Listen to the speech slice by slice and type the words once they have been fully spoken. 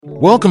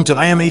Welcome to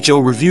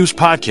IMHO Reviews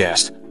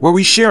Podcast, where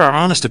we share our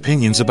honest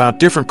opinions about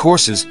different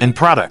courses and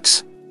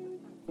products.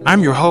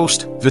 I'm your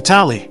host,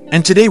 Vitali,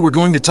 and today we're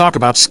going to talk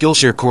about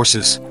Skillshare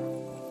courses.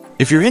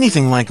 If you're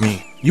anything like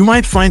me, you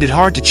might find it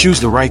hard to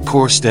choose the right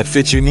course that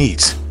fits your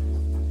needs.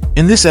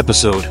 In this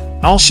episode,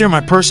 I'll share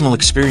my personal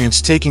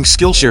experience taking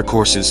Skillshare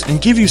courses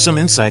and give you some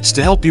insights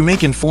to help you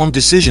make informed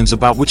decisions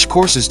about which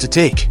courses to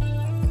take.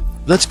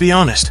 Let's be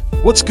honest,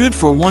 what's good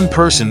for one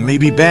person may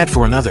be bad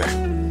for another.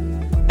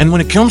 And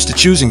when it comes to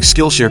choosing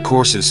Skillshare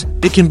courses,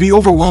 it can be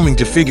overwhelming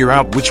to figure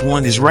out which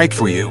one is right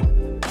for you.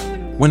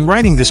 When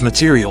writing this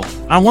material,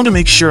 I want to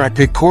make sure I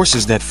pick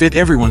courses that fit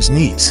everyone's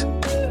needs.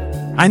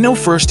 I know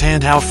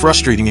firsthand how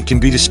frustrating it can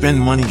be to spend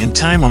money and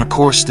time on a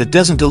course that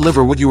doesn't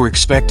deliver what you were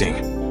expecting.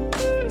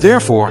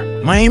 Therefore,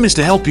 my aim is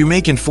to help you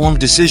make informed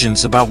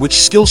decisions about which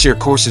Skillshare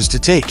courses to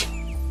take.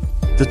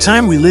 The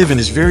time we live in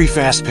is very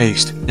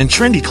fast-paced, and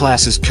trendy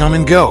classes come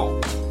and go.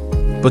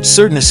 But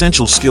certain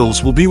essential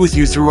skills will be with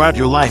you throughout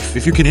your life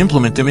if you can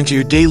implement them into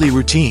your daily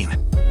routine.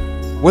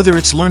 Whether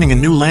it's learning a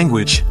new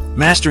language,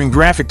 mastering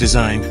graphic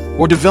design,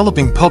 or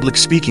developing public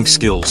speaking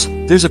skills,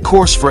 there's a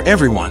course for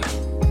everyone.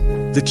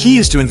 The key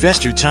is to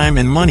invest your time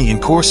and money in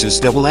courses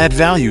that will add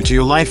value to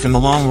your life in the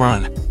long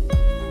run.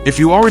 If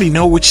you already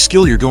know which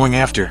skill you're going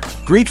after,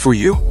 great for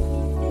you.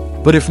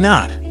 But if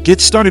not,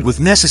 get started with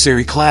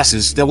necessary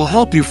classes that will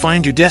help you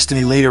find your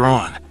destiny later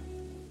on.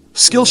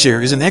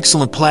 Skillshare is an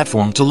excellent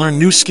platform to learn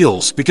new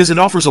skills because it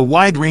offers a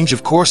wide range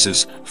of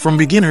courses, from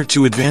beginner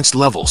to advanced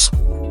levels.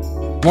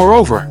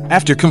 Moreover,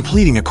 after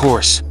completing a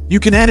course, you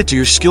can add it to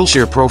your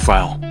Skillshare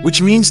profile,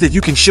 which means that you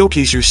can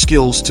showcase your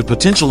skills to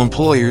potential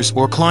employers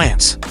or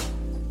clients.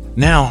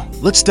 Now,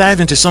 let's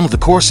dive into some of the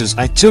courses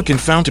I took and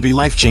found to be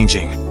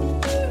life-changing.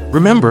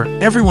 Remember,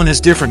 everyone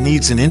has different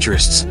needs and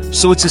interests,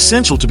 so it's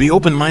essential to be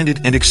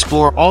open-minded and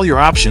explore all your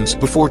options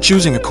before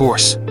choosing a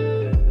course.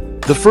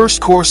 The first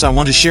course I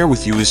want to share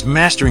with you is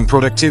Mastering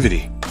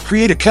Productivity.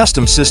 Create a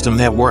custom system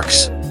that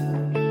works.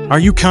 Are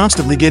you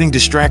constantly getting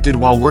distracted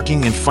while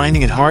working and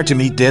finding it hard to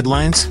meet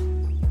deadlines?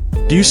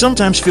 Do you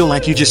sometimes feel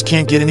like you just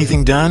can't get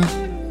anything done?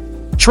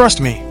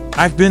 Trust me,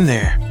 I've been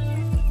there.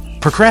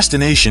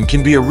 Procrastination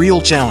can be a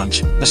real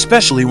challenge,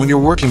 especially when you're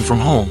working from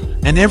home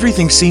and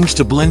everything seems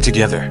to blend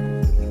together.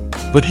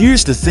 But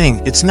here's the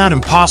thing, it's not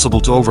impossible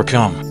to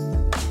overcome.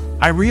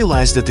 I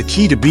realized that the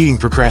key to beating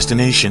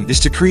procrastination is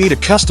to create a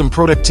custom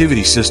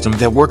productivity system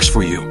that works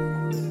for you.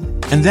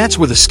 And that's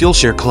where the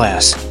Skillshare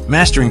class,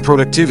 Mastering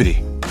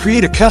Productivity,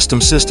 Create a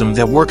Custom System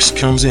That Works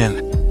comes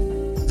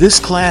in. This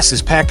class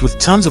is packed with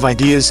tons of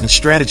ideas and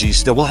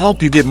strategies that will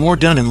help you get more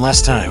done in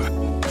less time.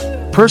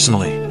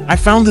 Personally, I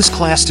found this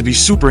class to be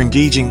super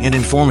engaging and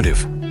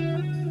informative.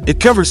 It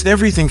covers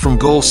everything from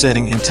goal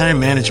setting and time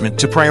management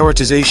to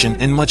prioritization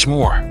and much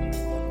more.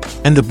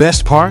 And the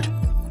best part?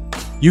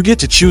 You get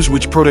to choose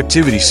which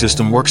productivity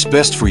system works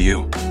best for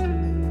you.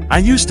 I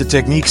used the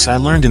techniques I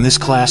learned in this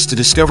class to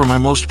discover my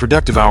most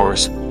productive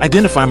hours,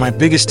 identify my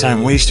biggest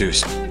time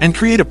wasters, and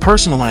create a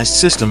personalized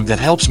system that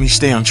helps me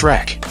stay on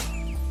track.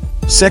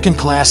 Second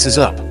class is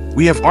up.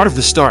 We have Art of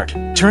the Start,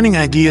 Turning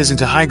Ideas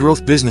into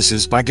High-Growth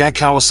Businesses by Guy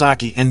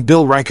Kawasaki and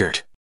Bill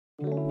Reichert.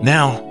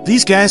 Now,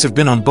 these guys have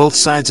been on both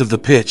sides of the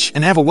pitch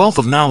and have a wealth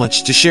of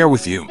knowledge to share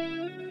with you.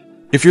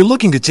 If you're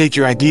looking to take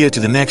your idea to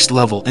the next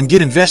level and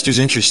get investors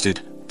interested,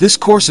 this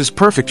course is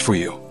perfect for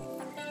you.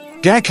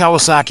 Guy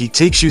Kawasaki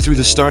takes you through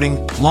the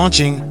starting,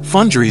 launching,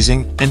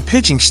 fundraising, and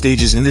pitching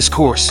stages in this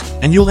course,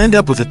 and you'll end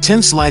up with a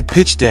 10-slide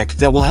pitch deck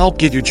that will help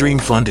get your dream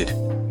funded.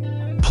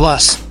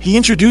 Plus, he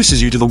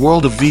introduces you to the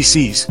world of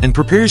VCs and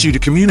prepares you to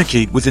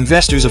communicate with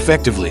investors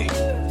effectively.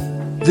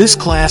 This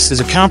class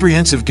is a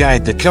comprehensive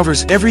guide that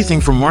covers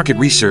everything from market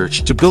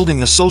research to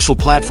building a social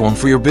platform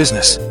for your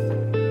business.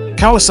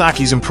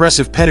 Kawasaki's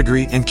impressive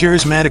pedigree and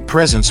charismatic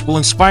presence will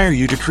inspire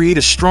you to create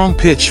a strong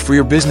pitch for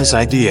your business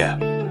idea.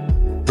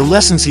 The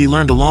lessons he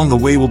learned along the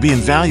way will be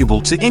invaluable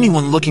to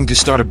anyone looking to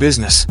start a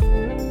business.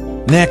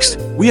 Next,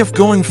 we have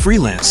Going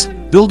Freelance,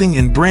 Building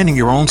and Branding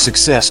Your Own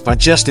Success by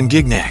Justin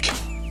Gignac.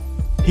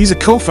 He's a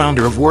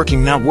co-founder of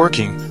Working Not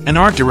Working, an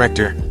art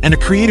director, and a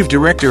creative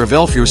director of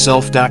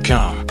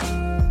elfyourself.com.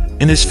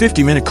 In his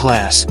 50-minute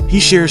class,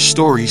 he shares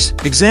stories,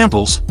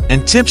 examples,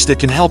 and tips that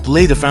can help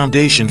lay the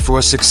foundation for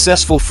a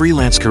successful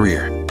freelance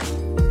career.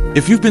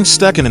 If you've been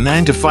stuck in a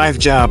 9-to-5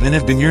 job and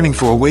have been yearning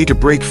for a way to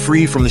break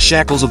free from the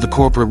shackles of the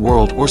corporate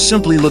world or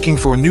simply looking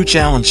for a new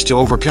challenge to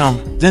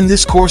overcome, then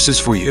this course is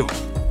for you.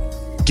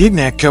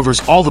 Gignac covers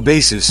all the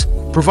bases,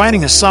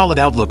 providing a solid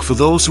outlook for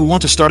those who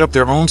want to start up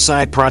their own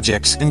side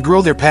projects and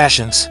grow their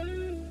passions.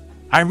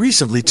 I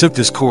recently took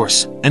this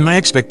course, and my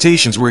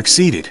expectations were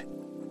exceeded.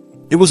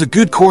 It was a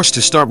good course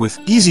to start with,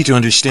 easy to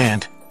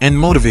understand, and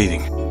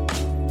motivating.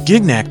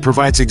 Gignac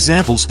provides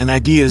examples and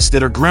ideas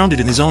that are grounded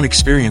in his own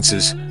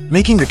experiences,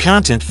 making the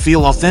content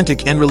feel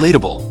authentic and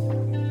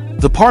relatable.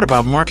 The part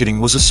about marketing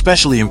was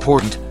especially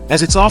important,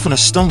 as it's often a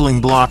stumbling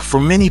block for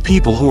many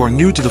people who are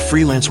new to the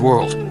freelance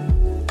world.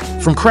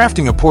 From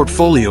crafting a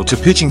portfolio to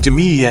pitching to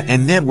media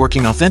and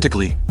networking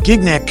authentically,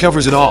 Gignac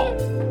covers it all.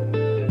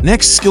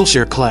 Next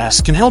Skillshare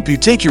class can help you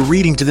take your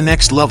reading to the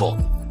next level.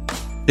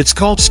 It's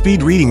called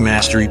Speed Reading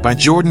Mastery by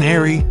Jordan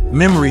Harry,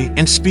 memory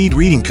and speed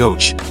reading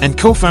coach, and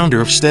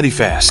co-founder of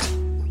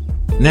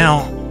SteadyFast.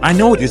 Now, I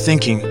know what you're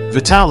thinking,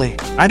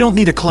 Vitaly, I don't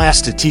need a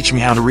class to teach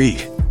me how to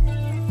read.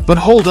 But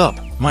hold up,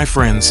 my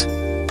friends.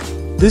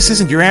 This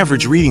isn't your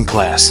average reading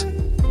class.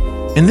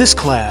 In this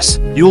class,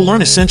 you'll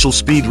learn essential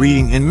speed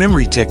reading and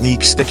memory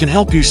techniques that can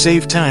help you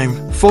save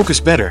time, focus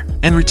better,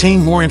 and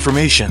retain more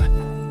information.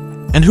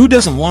 And who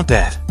doesn't want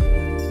that?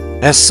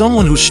 As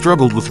someone who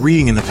struggled with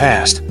reading in the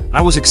past,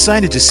 I was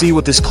excited to see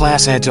what this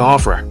class had to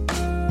offer.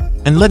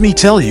 And let me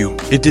tell you,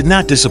 it did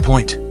not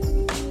disappoint.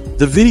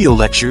 The video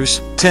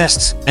lectures,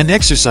 tests, and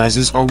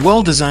exercises are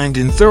well designed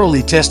and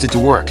thoroughly tested to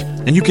work,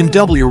 and you can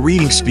double your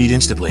reading speed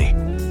instantly.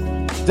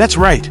 That's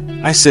right,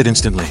 I said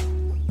instantly.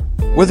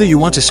 Whether you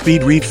want to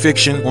speed read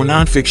fiction or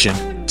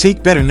non-fiction,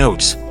 take better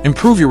notes,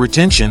 improve your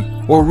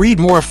retention, or read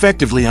more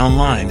effectively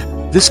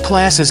online, this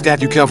class has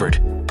got you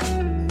covered.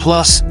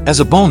 Plus,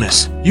 as a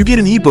bonus, you get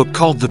an ebook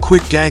called The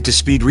Quick Guide to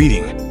Speed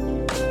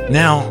Reading.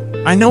 Now,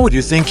 I know what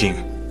you're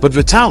thinking, but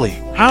Vitaly,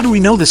 how do we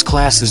know this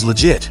class is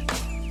legit?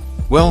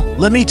 Well,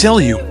 let me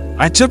tell you,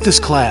 I took this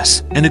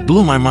class, and it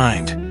blew my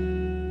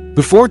mind.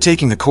 Before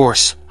taking the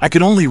course, I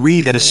could only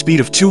read at a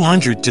speed of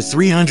 200 to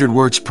 300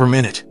 words per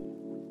minute.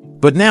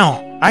 But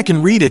now, I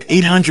can read at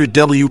 800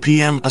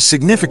 WPM, a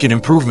significant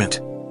improvement.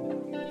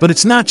 But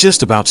it's not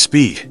just about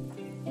speed.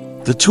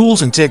 The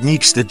tools and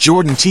techniques that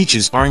Jordan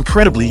teaches are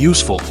incredibly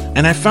useful,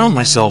 and I found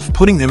myself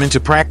putting them into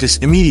practice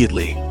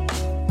immediately.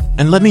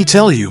 And let me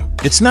tell you,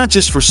 it's not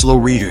just for slow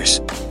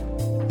readers.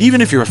 Even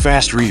if you're a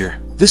fast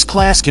reader, this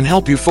class can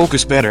help you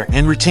focus better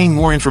and retain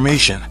more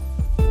information.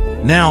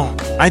 Now,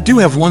 I do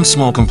have one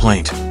small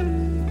complaint.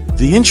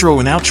 The intro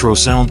and outro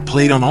sound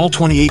played on all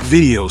 28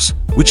 videos,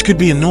 which could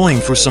be annoying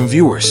for some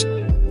viewers.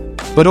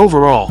 But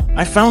overall,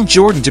 I found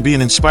Jordan to be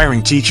an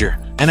inspiring teacher,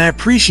 and I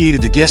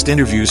appreciated the guest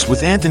interviews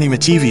with Anthony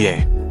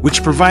Metivier,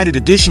 which provided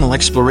additional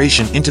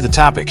exploration into the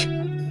topic.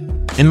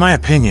 In my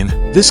opinion,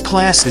 this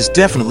class is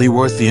definitely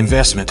worth the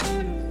investment.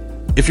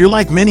 If you're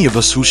like many of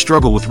us who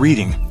struggle with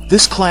reading,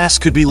 this class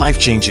could be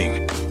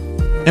life-changing.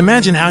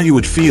 Imagine how you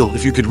would feel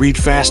if you could read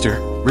faster,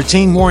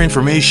 retain more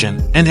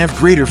information, and have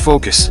greater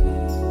focus.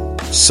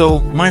 So,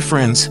 my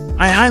friends,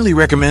 I highly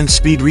recommend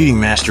Speed Reading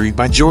Mastery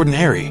by Jordan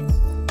Harry.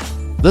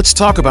 Let's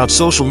talk about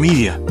social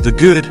media, the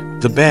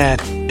good, the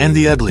bad, and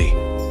the ugly.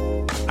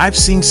 I've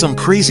seen some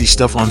crazy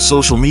stuff on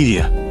social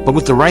media, but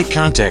with the right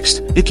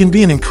context, it can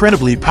be an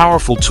incredibly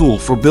powerful tool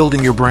for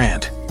building your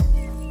brand.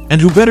 And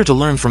who better to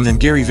learn from than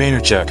Gary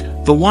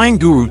Vaynerchuk, the wine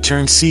guru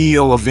turned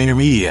CEO of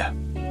VaynerMedia.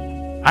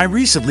 I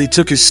recently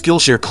took his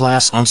Skillshare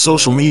class on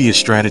social media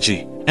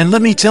strategy, and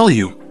let me tell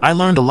you, I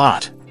learned a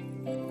lot.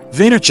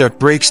 Vaynerchuk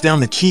breaks down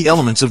the key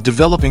elements of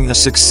developing a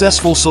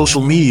successful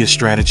social media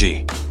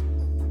strategy.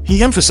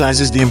 He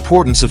emphasizes the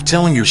importance of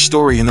telling your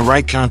story in the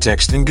right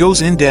context and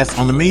goes in-depth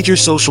on the major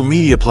social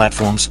media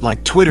platforms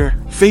like Twitter,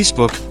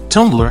 Facebook,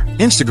 Tumblr,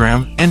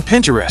 Instagram, and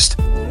Pinterest.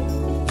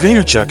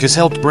 Vaynerchuk has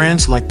helped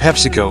brands like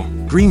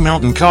PepsiCo, Green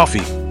Mountain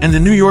Coffee, and the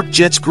New York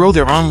Jets grow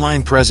their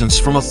online presence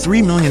from a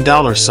 $3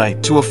 million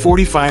site to a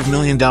 $45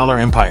 million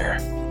empire.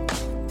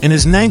 In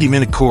his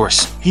 90-minute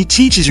course, he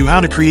teaches you how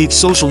to create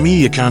social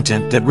media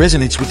content that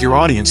resonates with your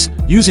audience,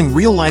 using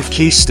real-life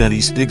case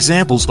studies and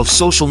examples of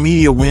social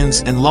media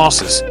wins and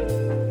losses.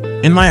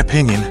 In my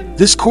opinion,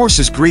 this course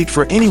is great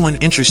for anyone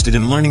interested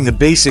in learning the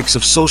basics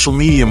of social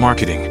media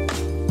marketing.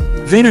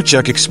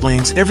 Vaynerchuk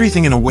explains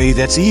everything in a way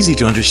that's easy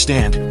to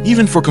understand,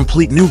 even for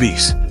complete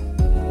newbies.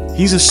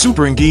 He's a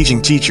super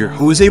engaging teacher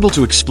who is able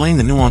to explain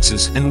the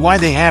nuances and why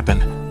they happen,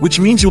 which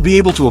means you'll be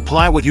able to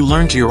apply what you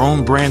learn to your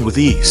own brand with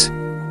ease.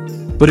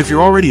 But if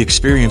you're already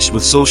experienced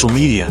with social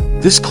media,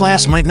 this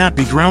class might not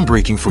be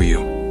groundbreaking for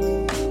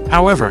you.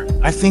 However,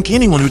 I think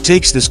anyone who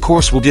takes this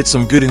course will get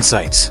some good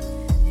insights.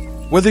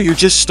 Whether you're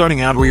just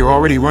starting out or you're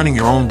already running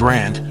your own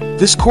brand,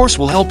 this course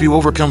will help you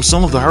overcome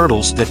some of the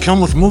hurdles that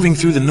come with moving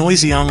through the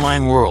noisy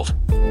online world.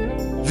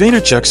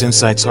 Vaynerchuk's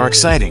insights are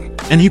exciting,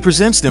 and he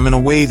presents them in a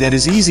way that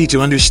is easy to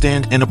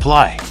understand and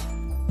apply.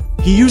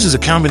 He uses a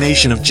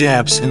combination of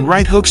jabs and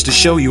right hooks to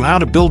show you how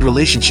to build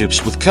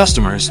relationships with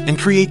customers and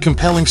create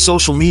compelling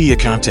social media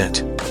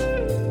content.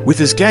 With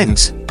his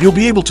guidance, you'll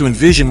be able to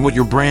envision what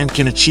your brand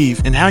can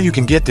achieve and how you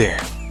can get there.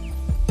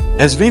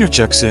 As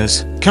Vaynerchuk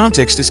says,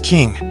 context is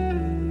king.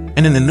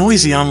 And in the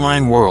noisy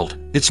online world,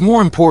 it's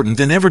more important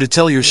than ever to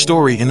tell your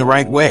story in the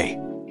right way.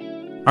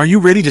 Are you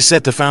ready to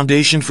set the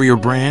foundation for your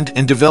brand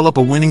and develop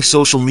a winning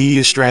social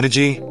media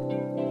strategy?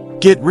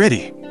 Get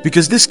ready,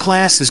 because this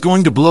class is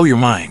going to blow your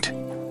mind.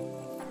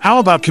 How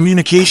about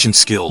communication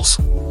skills?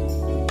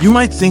 You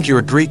might think you're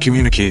a great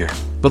communicator,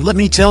 but let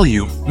me tell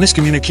you,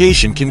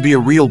 miscommunication can be a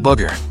real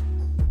bugger.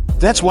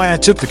 That's why I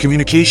took the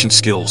communication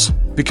skills,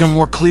 become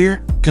more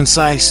clear,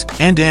 concise,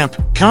 and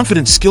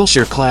confident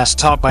Skillshare class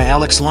taught by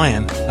Alex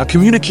Lyon, a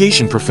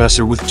communication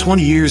professor with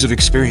 20 years of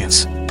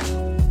experience.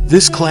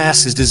 This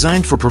class is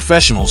designed for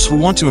professionals who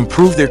want to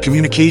improve their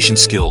communication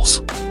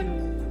skills.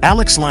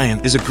 Alex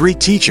Lyon is a great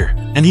teacher,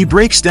 and he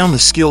breaks down the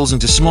skills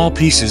into small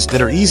pieces that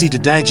are easy to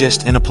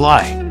digest and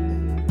apply.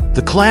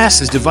 The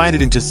class is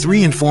divided into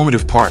 3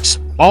 informative parts,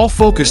 all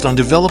focused on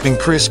developing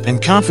crisp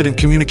and confident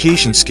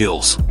communication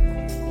skills.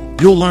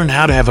 You'll learn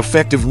how to have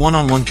effective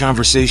one-on-one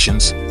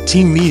conversations,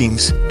 team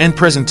meetings, and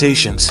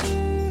presentations.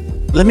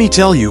 Let me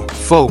tell you,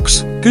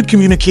 folks, good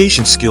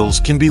communication skills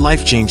can be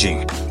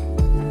life-changing.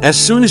 As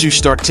soon as you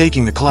start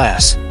taking the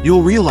class,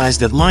 you'll realize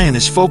that Lyon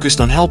is focused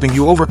on helping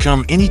you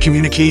overcome any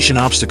communication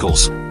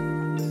obstacles.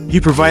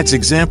 He provides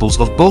examples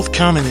of both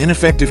common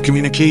ineffective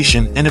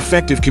communication and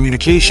effective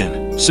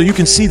communication, so you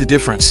can see the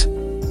difference.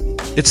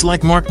 It's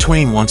like Mark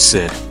Twain once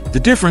said, the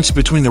difference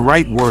between the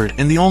right word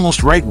and the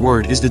almost right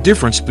word is the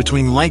difference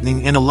between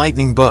lightning and a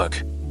lightning bug.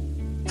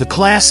 The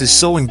class is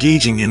so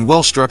engaging and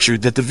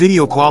well-structured that the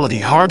video quality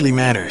hardly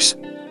matters.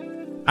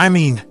 I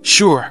mean,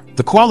 sure,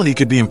 the quality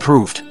could be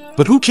improved,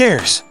 but who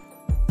cares?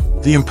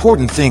 The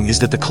important thing is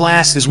that the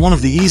class is one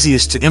of the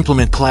easiest to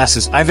implement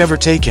classes I've ever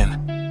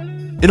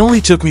taken. It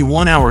only took me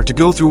 1 hour to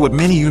go through what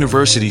many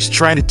universities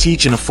try to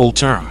teach in a full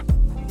term.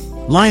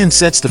 Lyon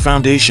sets the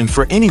foundation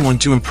for anyone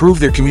to improve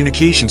their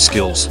communication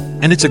skills,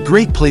 and it's a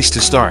great place to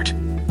start.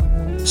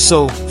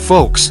 So,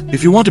 folks,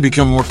 if you want to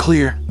become more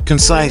clear,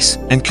 concise,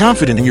 and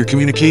confident in your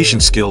communication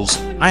skills,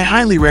 I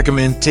highly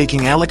recommend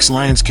taking Alex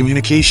Lyon's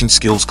communication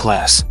skills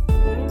class.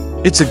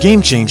 It's a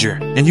game changer,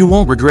 and you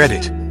won't regret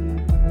it.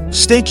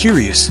 Stay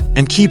curious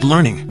and keep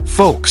learning,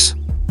 folks.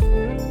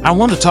 I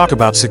want to talk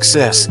about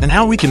success and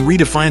how we can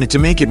redefine it to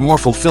make it more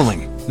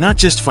fulfilling, not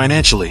just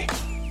financially.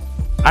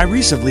 I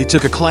recently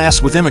took a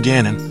class with Emma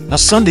Gannon, a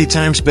Sunday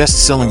Times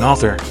best-selling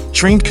author,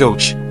 trained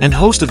coach, and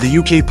host of the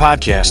UK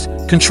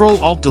podcast,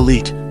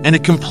 Control-Alt-Delete, and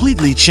it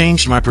completely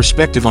changed my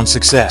perspective on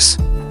success.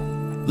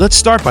 Let's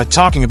start by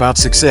talking about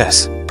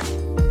success.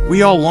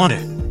 We all want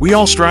it, we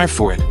all strive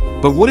for it,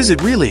 but what is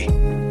it really?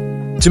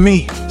 To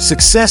me,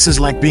 success is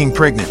like being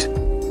pregnant.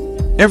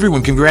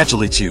 Everyone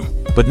congratulates you,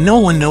 but no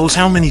one knows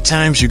how many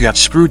times you got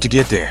screwed to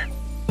get there.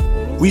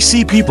 We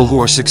see people who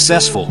are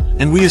successful,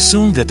 and we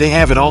assume that they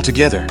have it all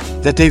together,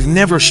 that they've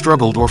never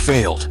struggled or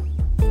failed.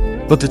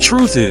 But the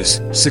truth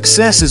is,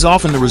 success is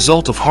often the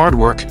result of hard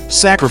work,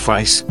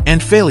 sacrifice,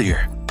 and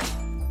failure.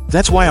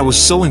 That's why I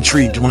was so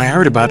intrigued when I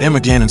heard about Emma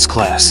Gannon's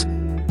class.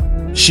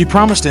 She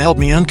promised to help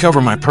me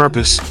uncover my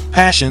purpose,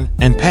 passion,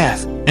 and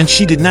path, and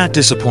she did not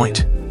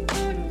disappoint.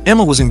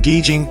 Emma was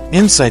engaging,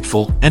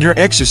 insightful, and her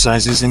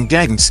exercises and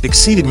guidance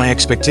exceeded my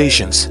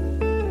expectations.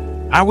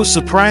 I was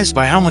surprised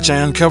by how much I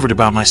uncovered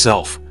about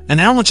myself, and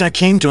how much I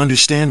came to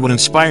understand what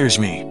inspires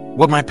me,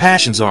 what my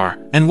passions are,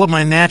 and what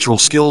my natural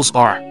skills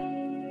are.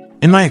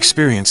 In my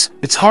experience,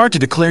 it's hard to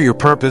declare your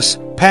purpose,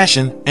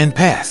 passion, and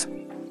path.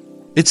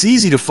 It's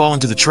easy to fall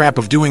into the trap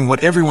of doing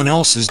what everyone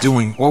else is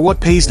doing or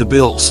what pays the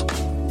bills.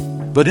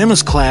 But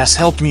Emma's class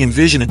helped me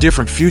envision a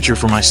different future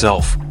for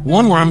myself,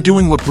 one where I'm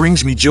doing what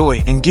brings me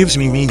joy and gives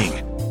me meaning.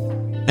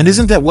 And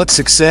isn't that what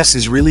success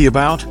is really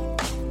about?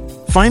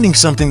 Finding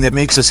something that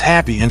makes us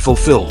happy and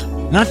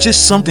fulfilled, not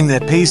just something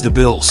that pays the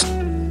bills.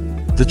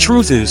 The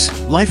truth is,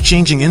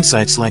 life-changing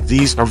insights like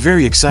these are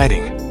very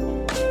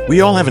exciting. We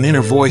all have an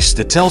inner voice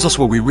that tells us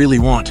what we really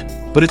want,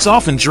 but it's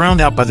often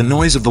drowned out by the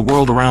noise of the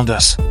world around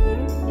us.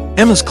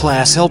 Emma's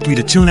class helped me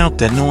to tune out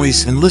that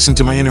noise and listen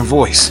to my inner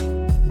voice.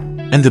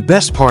 And the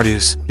best part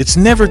is, it's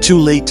never too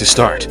late to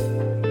start.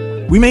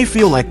 We may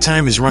feel like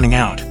time is running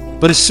out,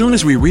 but as soon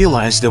as we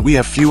realize that we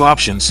have few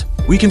options,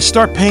 we can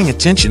start paying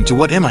attention to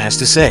what Emma has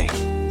to say.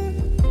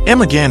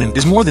 Emma Gannon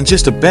is more than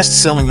just a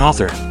best-selling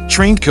author,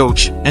 trained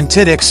coach, and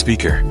TEDx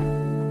speaker.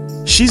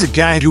 She's a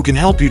guide who can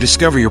help you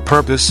discover your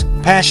purpose,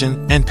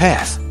 passion, and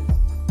path.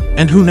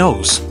 And who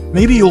knows,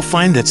 maybe you'll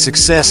find that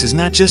success is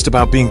not just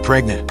about being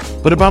pregnant,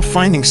 but about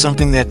finding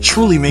something that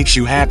truly makes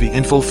you happy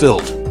and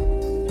fulfilled.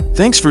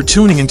 Thanks for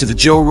tuning into the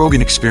Joe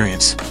Rogan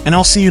Experience, and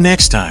I'll see you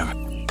next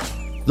time.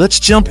 Let's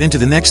jump into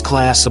the next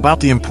class about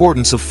the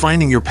importance of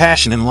finding your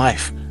passion in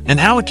life, and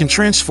how it can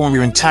transform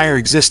your entire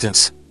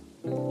existence.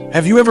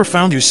 Have you ever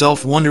found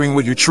yourself wondering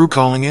what your true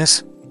calling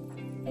is?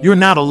 You're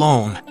not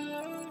alone.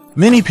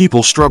 Many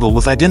people struggle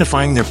with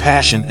identifying their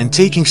passion and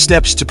taking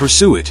steps to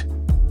pursue it.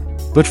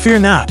 But fear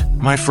not,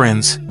 my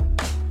friends.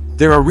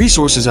 There are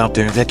resources out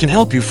there that can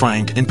help you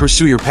find and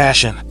pursue your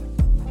passion.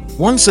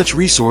 One such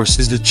resource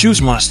is the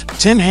Choose Must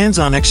 10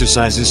 Hands-On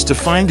Exercises to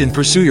Find and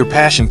Pursue Your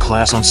Passion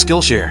class on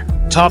Skillshare,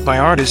 taught by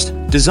artist,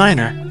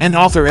 designer, and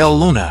author Elle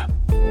Luna.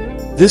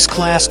 This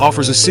class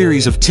offers a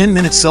series of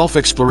 10-minute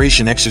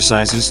self-exploration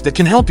exercises that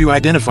can help you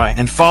identify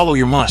and follow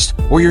your must,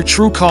 or your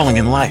true calling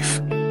in life.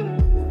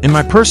 In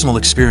my personal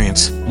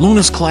experience,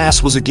 Luna's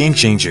class was a game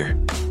changer.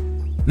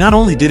 Not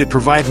only did it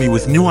provide me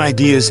with new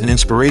ideas and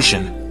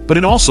inspiration, but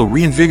it also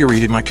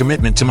reinvigorated my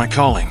commitment to my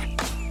calling.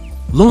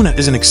 Luna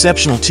is an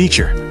exceptional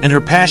teacher, and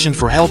her passion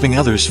for helping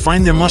others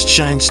find their must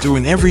shines through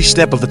in every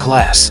step of the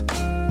class.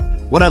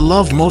 What I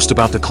loved most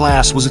about the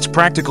class was its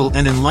practical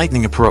and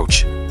enlightening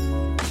approach.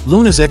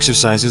 Luna's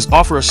exercises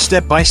offer a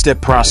step-by-step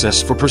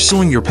process for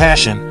pursuing your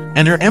passion,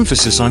 and her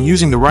emphasis on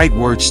using the right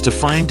words to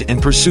find and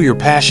pursue your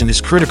passion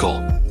is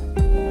critical.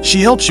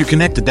 She helps you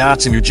connect the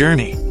dots in your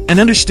journey, and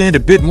understand a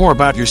bit more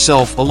about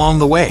yourself along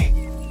the way.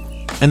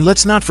 And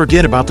let's not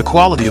forget about the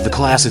quality of the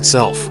class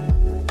itself.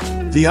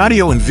 The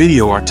audio and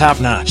video are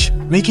top-notch,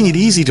 making it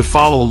easy to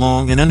follow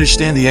along and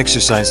understand the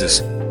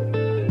exercises.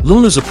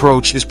 Luna's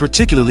approach is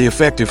particularly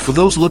effective for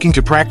those looking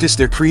to practice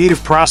their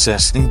creative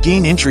process and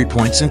gain entry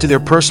points into their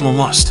personal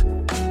must.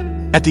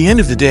 At the end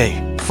of the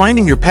day,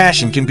 finding your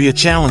passion can be a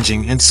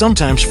challenging and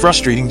sometimes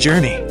frustrating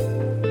journey.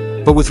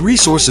 But with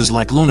resources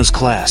like Luna's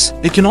class,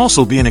 it can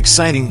also be an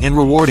exciting and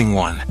rewarding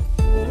one.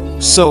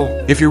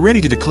 So, if you're ready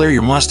to declare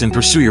your must and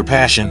pursue your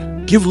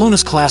passion, give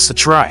Luna's class a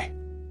try.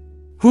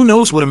 Who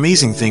knows what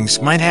amazing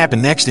things might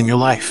happen next in your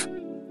life?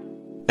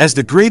 As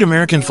the great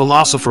American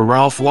philosopher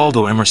Ralph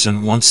Waldo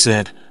Emerson once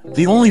said,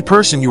 "The only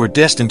person you are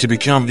destined to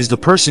become is the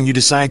person you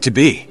decide to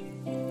be."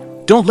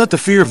 Don't let the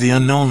fear of the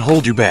unknown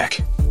hold you back.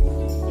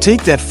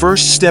 Take that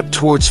first step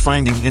towards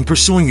finding and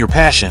pursuing your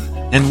passion,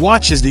 and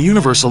watch as the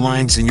universe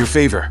aligns in your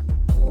favor.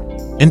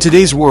 In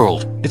today's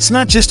world, it's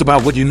not just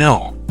about what you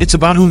know, it's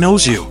about who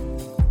knows you.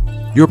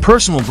 Your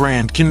personal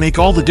brand can make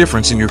all the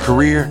difference in your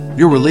career,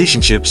 your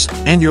relationships,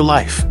 and your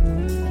life.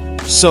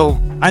 So,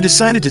 I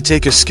decided to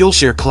take a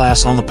Skillshare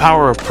class on the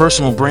power of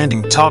personal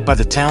branding taught by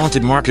the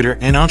talented marketer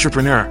and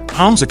entrepreneur,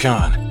 Hamza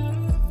Khan.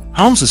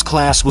 Hamza's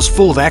class was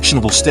full of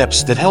actionable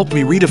steps that helped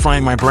me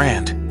redefine my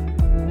brand.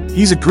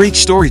 He's a great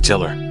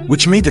storyteller,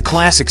 which made the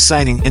class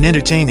exciting and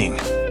entertaining.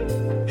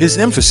 His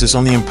emphasis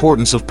on the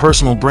importance of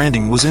personal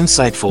branding was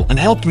insightful and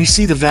helped me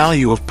see the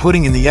value of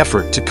putting in the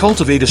effort to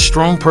cultivate a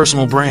strong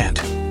personal brand.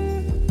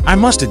 I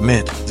must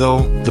admit,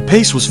 though, the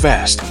pace was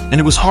fast,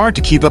 and it was hard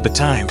to keep up at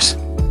times.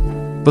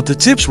 But the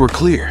tips were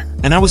clear,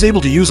 and I was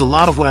able to use a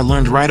lot of what I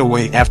learned right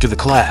away after the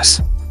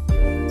class.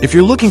 If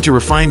you're looking to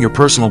refine your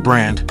personal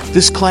brand,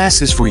 this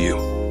class is for you.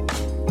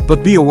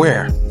 But be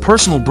aware,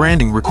 personal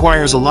branding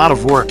requires a lot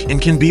of work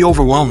and can be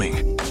overwhelming.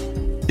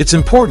 It's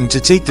important to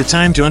take the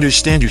time to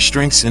understand your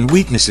strengths and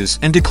weaknesses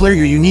and declare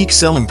your unique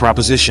selling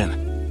proposition.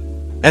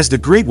 As the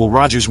great Will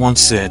Rogers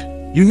once said,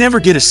 "You never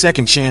get a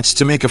second chance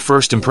to make a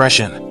first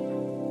impression."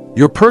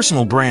 Your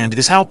personal brand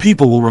is how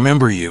people will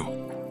remember you.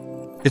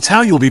 It's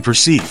how you'll be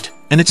perceived,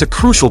 and it's a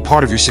crucial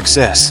part of your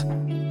success.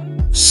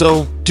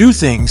 So, do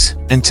things,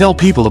 and tell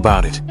people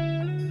about it.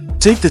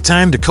 Take the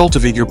time to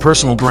cultivate your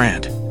personal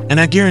brand,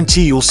 and I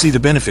guarantee you'll see the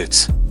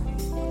benefits.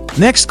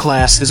 Next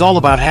class is all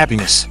about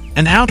happiness,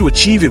 and how to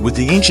achieve it with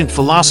the ancient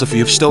philosophy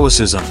of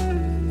Stoicism.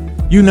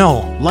 You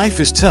know, life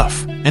is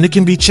tough, and it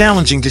can be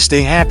challenging to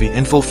stay happy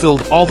and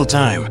fulfilled all the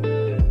time.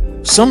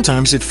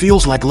 Sometimes it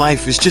feels like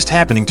life is just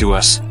happening to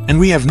us, and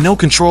we have no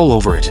control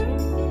over it.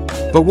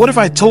 But what if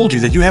I told you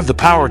that you have the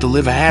power to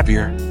live a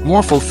happier,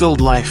 more fulfilled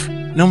life,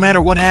 no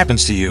matter what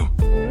happens to you?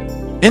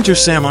 Enter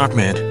Sam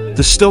Ahmed,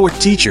 the Stoic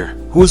teacher,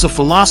 who is a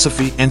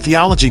philosophy and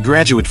theology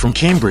graduate from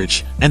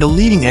Cambridge and a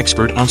leading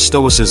expert on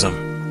Stoicism.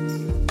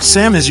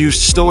 Sam has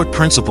used Stoic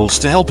principles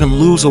to help him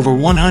lose over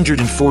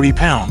 140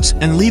 pounds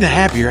and lead a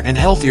happier and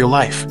healthier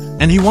life,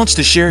 and he wants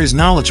to share his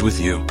knowledge with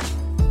you.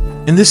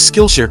 In this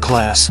Skillshare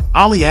class,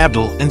 Ali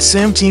Abdul and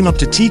Sam team up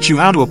to teach you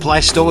how to apply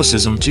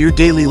Stoicism to your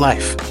daily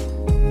life.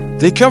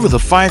 They cover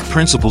the 5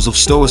 principles of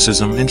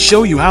Stoicism and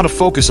show you how to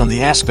focus on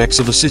the aspects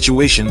of a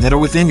situation that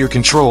are within your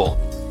control.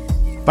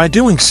 By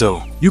doing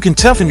so, you can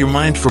toughen your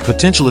mind for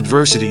potential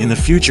adversity in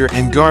the future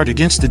and guard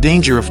against the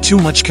danger of too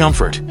much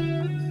comfort.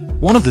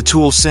 One of the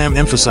tools Sam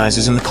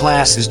emphasizes in the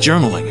class is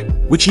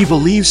journaling, which he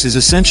believes is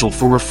essential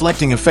for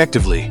reflecting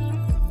effectively.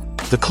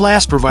 The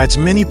class provides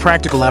many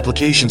practical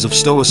applications of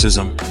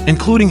Stoicism,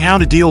 including how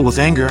to deal with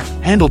anger,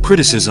 handle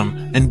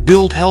criticism, and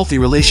build healthy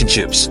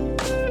relationships.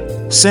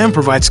 Sam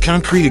provides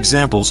concrete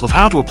examples of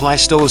how to apply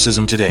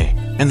Stoicism today,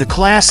 and the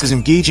class is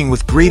engaging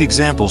with great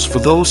examples for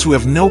those who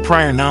have no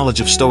prior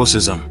knowledge of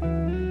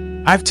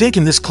Stoicism. I've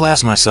taken this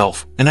class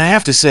myself, and I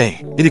have to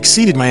say, it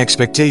exceeded my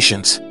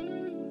expectations.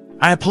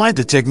 I applied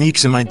the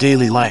techniques in my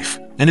daily life,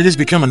 and it has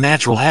become a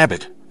natural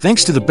habit,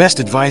 thanks to the best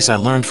advice I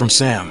learned from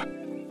Sam.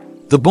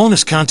 The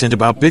bonus content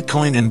about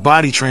Bitcoin and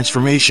body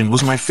transformation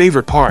was my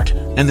favorite part,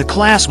 and the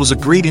class was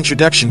a great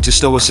introduction to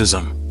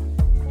Stoicism.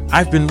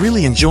 I've been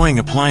really enjoying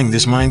applying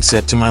this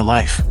mindset to my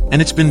life,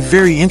 and it's been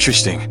very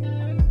interesting.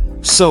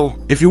 So,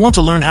 if you want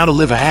to learn how to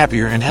live a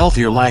happier and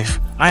healthier life,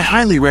 I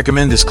highly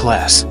recommend this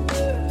class.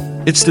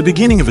 It's the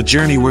beginning of a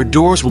journey where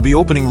doors will be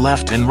opening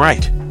left and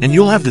right, and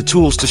you'll have the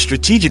tools to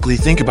strategically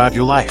think about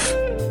your life.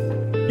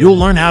 You'll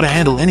learn how to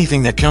handle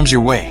anything that comes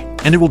your way,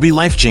 and it will be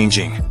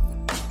life-changing.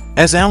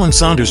 As Alan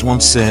Saunders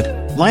once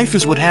said, life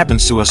is what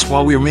happens to us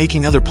while we are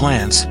making other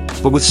plans,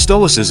 but with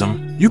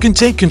Stoicism, you can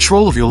take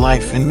control of your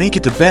life and make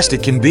it the best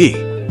it can be.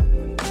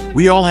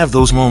 We all have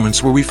those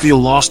moments where we feel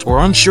lost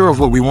or unsure of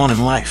what we want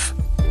in life.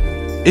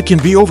 It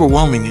can be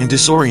overwhelming and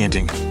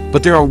disorienting,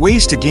 but there are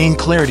ways to gain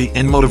clarity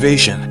and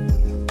motivation.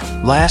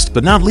 Last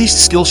but not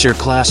least, Skillshare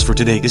class for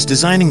today is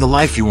Designing the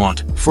Life You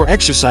Want, 4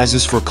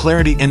 exercises for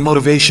clarity and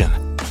motivation.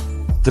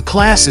 The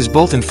class is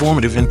both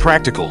informative and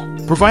practical,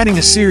 providing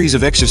a series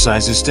of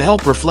exercises to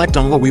help reflect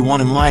on what we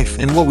want in life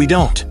and what we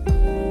don't.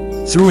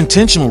 Through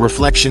intentional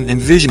reflection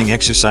and visioning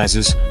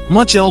exercises,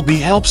 Much LB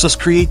helps us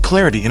create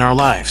clarity in our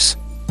lives.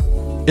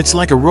 It's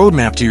like a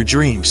roadmap to your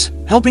dreams,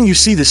 helping you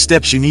see the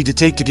steps you need to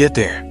take to get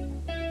there.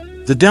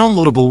 The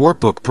downloadable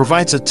workbook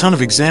provides a ton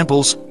of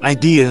examples,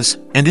 ideas,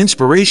 and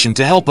inspiration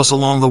to help us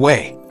along the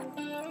way.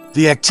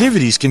 The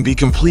activities can be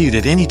completed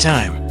at any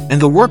time, and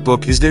the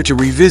workbook is there to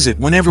revisit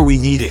whenever we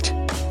need it.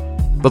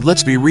 But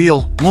let's be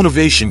real,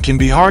 motivation can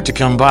be hard to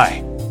come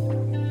by.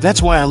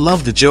 That's why I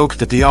love the joke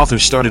that the author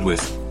started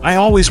with. I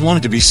always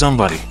wanted to be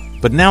somebody,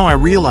 but now I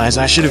realize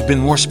I should have been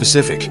more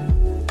specific.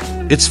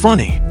 It's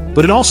funny,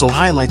 but it also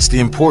highlights the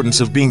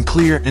importance of being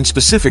clear and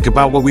specific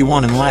about what we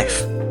want in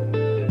life.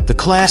 The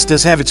class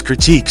does have its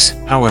critiques,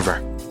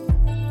 however.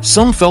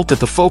 Some felt that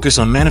the focus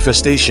on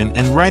manifestation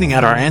and writing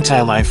out our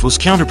anti-life was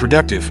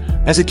counterproductive,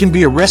 as it can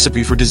be a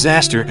recipe for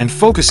disaster and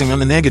focusing on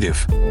the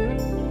negative.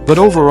 But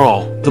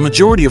overall, the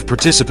majority of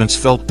participants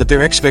felt that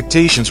their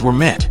expectations were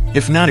met,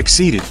 if not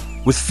exceeded,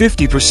 with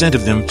 50%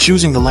 of them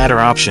choosing the latter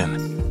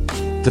option.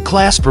 The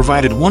class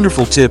provided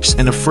wonderful tips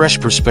and a fresh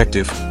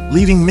perspective,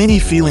 leaving many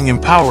feeling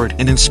empowered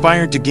and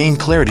inspired to gain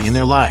clarity in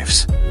their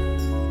lives.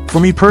 For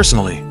me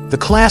personally, the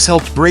class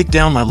helped break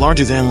down my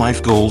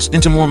larger-than-life goals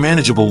into more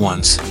manageable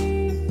ones.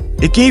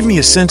 It gave me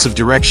a sense of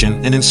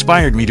direction and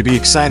inspired me to be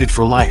excited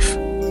for life.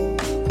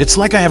 It's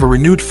like I have a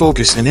renewed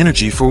focus and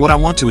energy for what I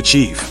want to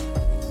achieve.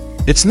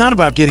 It's not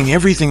about getting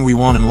everything we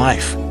want in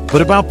life,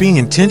 but about being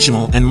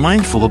intentional and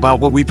mindful about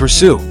what we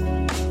pursue.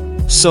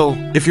 So,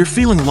 if you're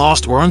feeling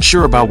lost or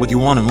unsure about what you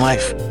want in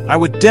life, I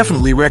would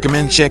definitely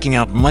recommend checking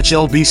out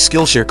MuchLB's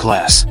Skillshare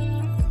class.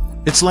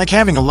 It's like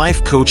having a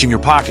life coach in your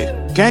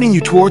pocket, guiding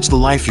you towards the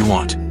life you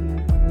want.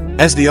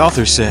 As the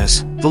author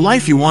says, the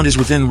life you want is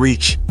within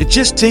reach. It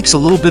just takes a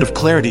little bit of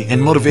clarity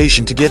and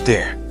motivation to get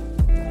there.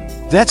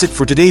 That's it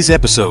for today's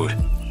episode.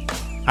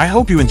 I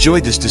hope you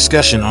enjoyed this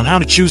discussion on how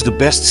to choose the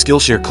best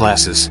Skillshare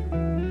classes.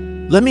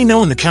 Let me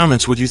know in the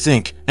comments what you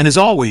think, and as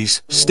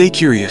always, stay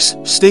curious,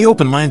 stay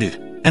open-minded,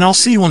 and I'll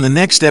see you on the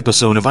next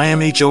episode of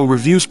IMHO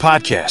Reviews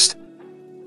Podcast.